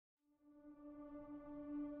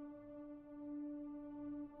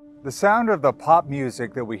The sound of the pop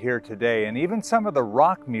music that we hear today, and even some of the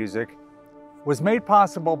rock music, was made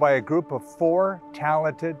possible by a group of 4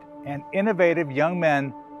 talented and innovative young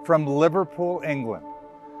men from Liverpool, England.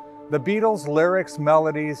 The Beatles' lyrics,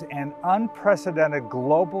 melodies, and unprecedented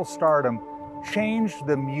global stardom changed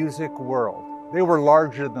the music world. They were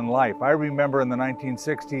larger than life. I remember in the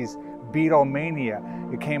 1960s,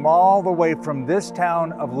 Beatlemania. It came all the way from this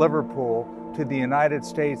town of Liverpool to the United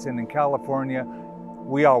States, and in California,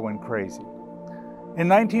 we all went crazy. In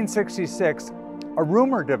 1966, a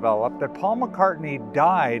rumor developed that Paul McCartney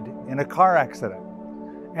died in a car accident.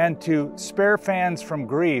 And to spare fans from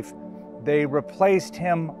grief, they replaced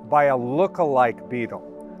him by a look-alike Beatle.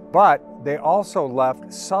 But they also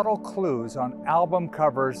left subtle clues on album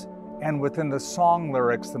covers and within the song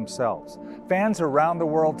lyrics themselves. Fans around the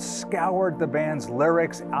world scoured the band's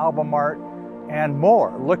lyrics, album art, and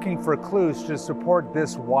more, looking for clues to support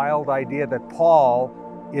this wild idea that Paul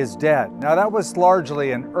is dead. Now, that was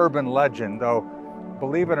largely an urban legend, though,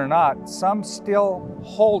 believe it or not, some still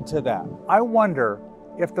hold to that. I wonder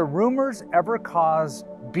if the rumors ever caused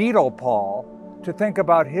Beatle Paul to think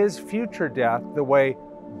about his future death the way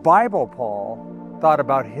Bible Paul thought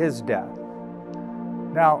about his death.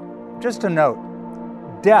 Now, just a note,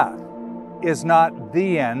 death is not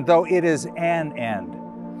the end, though it is an end.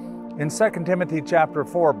 In 2 Timothy chapter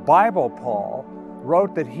 4, Bible Paul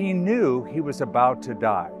wrote that he knew he was about to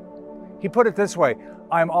die. He put it this way,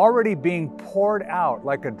 "I'm already being poured out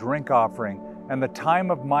like a drink offering, and the time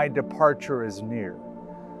of my departure is near."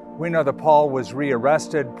 We know that Paul was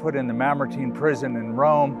rearrested, put in the Mamertine prison in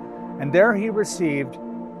Rome, and there he received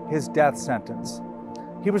his death sentence.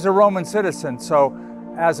 He was a Roman citizen, so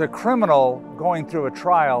as a criminal going through a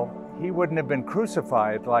trial, he wouldn't have been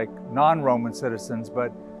crucified like non-Roman citizens,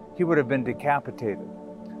 but he would have been decapitated.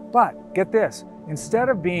 But get this, instead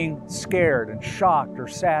of being scared and shocked or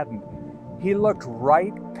saddened, he looked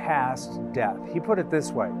right past death. He put it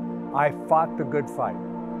this way, "I fought the good fight.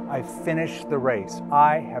 I finished the race.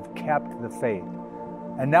 I have kept the faith.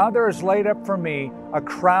 And now there is laid up for me a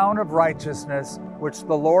crown of righteousness, which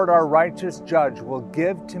the Lord our righteous judge will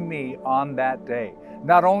give to me on that day.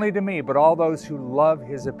 Not only to me, but all those who love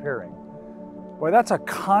his appearing." Boy, that's a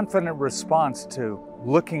confident response to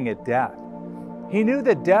looking at death. He knew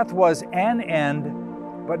that death was an end,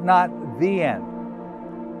 but not the end.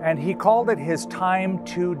 And he called it his time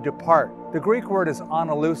to depart. The Greek word is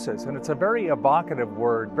analusis, and it's a very evocative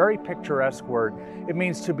word, very picturesque word. It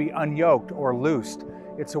means to be unyoked or loosed.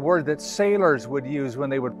 It's a word that sailors would use when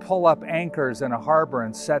they would pull up anchors in a harbor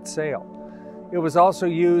and set sail. It was also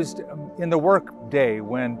used in the work day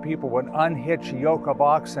when people would unhitch a yoke of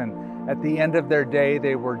oxen. At the end of their day,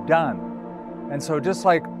 they were done. And so just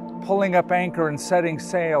like pulling up anchor and setting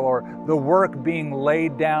sail, or the work being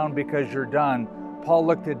laid down because you're done, Paul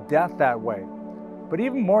looked at death that way. But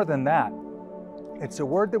even more than that, it's a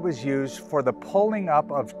word that was used for the pulling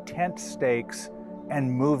up of tent stakes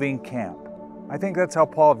and moving camp. I think that's how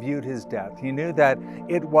Paul viewed his death. He knew that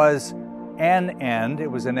it was an end.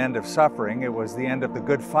 It was an end of suffering. It was the end of the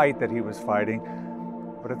good fight that he was fighting.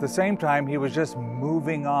 But at the same time, he was just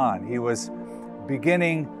moving on. He was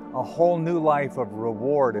beginning a whole new life of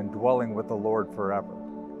reward and dwelling with the Lord forever.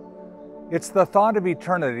 It's the thought of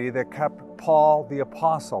eternity that kept Paul the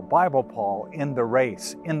Apostle, Bible Paul, in the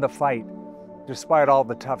race, in the fight, despite all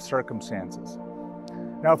the tough circumstances.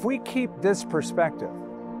 Now, if we keep this perspective,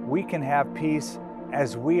 we can have peace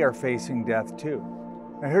as we are facing death too.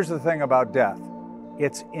 Now, here's the thing about death.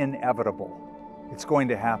 It's inevitable. It's going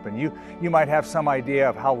to happen. You might have some idea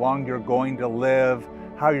of how long you're going to live,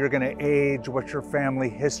 how you're going to age, what your family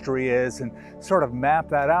history is, and sort of map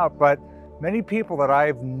that out. But many people that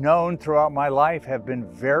I've known throughout my life have been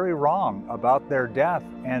very wrong about their death,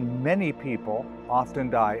 and many people often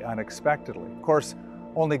die unexpectedly. Of course,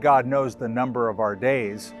 only God knows the number of our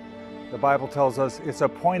days. The Bible tells us it's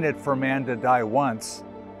appointed for man to die once,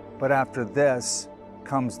 but after this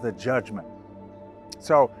comes the judgment.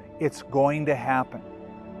 So it's going to happen.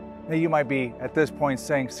 Now you might be at this point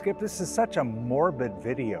saying, "Skip, this is such a morbid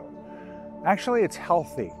video." Actually, it's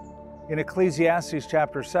healthy. In Ecclesiastes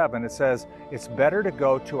chapter 7, it says, "It's better to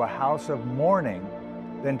go to a house of mourning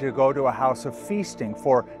than to go to a house of feasting,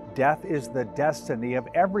 for death is the destiny of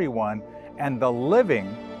everyone, and the living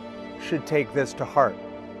should take this to heart."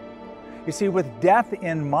 You see, with death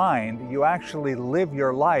in mind, you actually live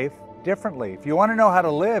your life differently. If you want to know how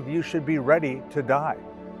to live, you should be ready to die.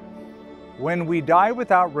 When we die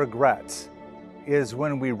without regrets is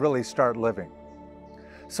when we really start living.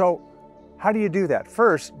 So, how do you do that?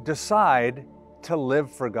 First, decide to live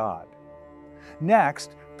for God.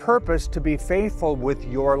 Next, purpose to be faithful with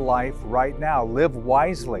your life right now. Live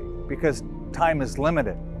wisely, because time is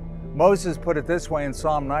limited. Moses put it this way in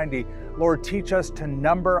Psalm 90, Lord, teach us to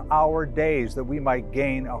number our days that we might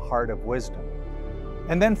gain a heart of wisdom.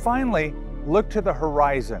 And then finally, look to the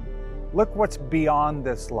horizon. Look what's beyond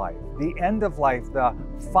this life, the end of life, the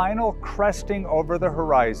final cresting over the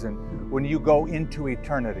horizon when you go into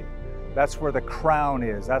eternity. That's where the crown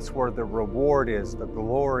is. That's where the reward is, the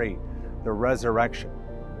glory, the resurrection.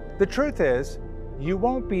 The truth is, you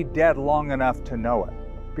won't be dead long enough to know it,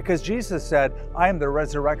 because Jesus said, I am the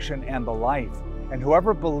resurrection and the life, and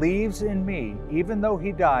whoever believes in me, even though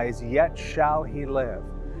he dies, yet shall he live.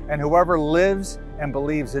 And whoever lives and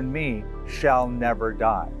believes in me shall never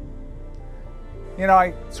die. You know,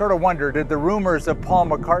 I sort of wonder, did the rumors of Paul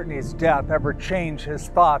McCartney's death ever change his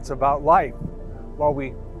thoughts about life? Well,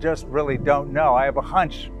 we just really don't know. I have a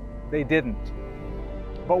hunch they didn't.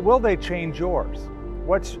 But will they change yours?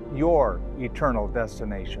 What's your eternal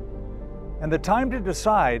destination? And the time to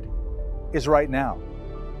decide is right now.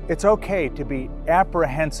 It's okay to be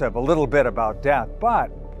apprehensive a little bit about death,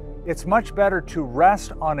 but it's much better to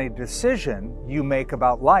rest on a decision you make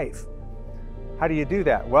about life. How do you do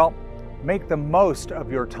that? Well, make the most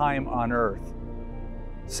of your time on earth.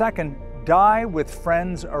 Second, die with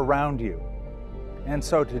friends around you. And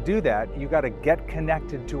so to do that, you got to get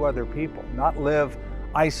connected to other people, not live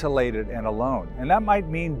isolated and alone. And that might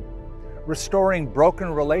mean restoring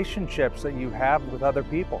broken relationships that you have with other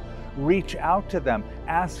people. Reach out to them,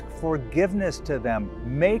 ask forgiveness to them,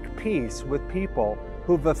 make peace with people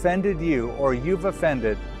who've offended you or you've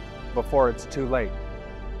offended before it's too late.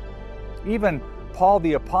 Even Paul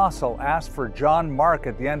the Apostle asked for John Mark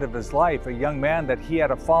at the end of his life, a young man that he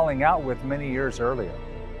had a falling out with many years earlier.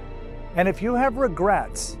 And if you have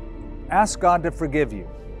regrets, ask God to forgive you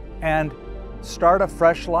and start a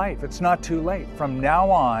fresh life. It's not too late. From now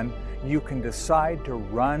on, you can decide to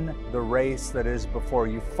run the race that is before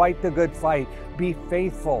you. Fight the good fight. Be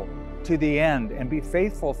faithful to the end, and be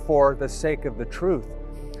faithful for the sake of the truth.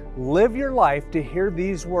 Live your life to hear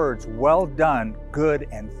these words, well done, good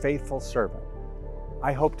and faithful servant.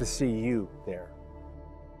 I hope to see you there.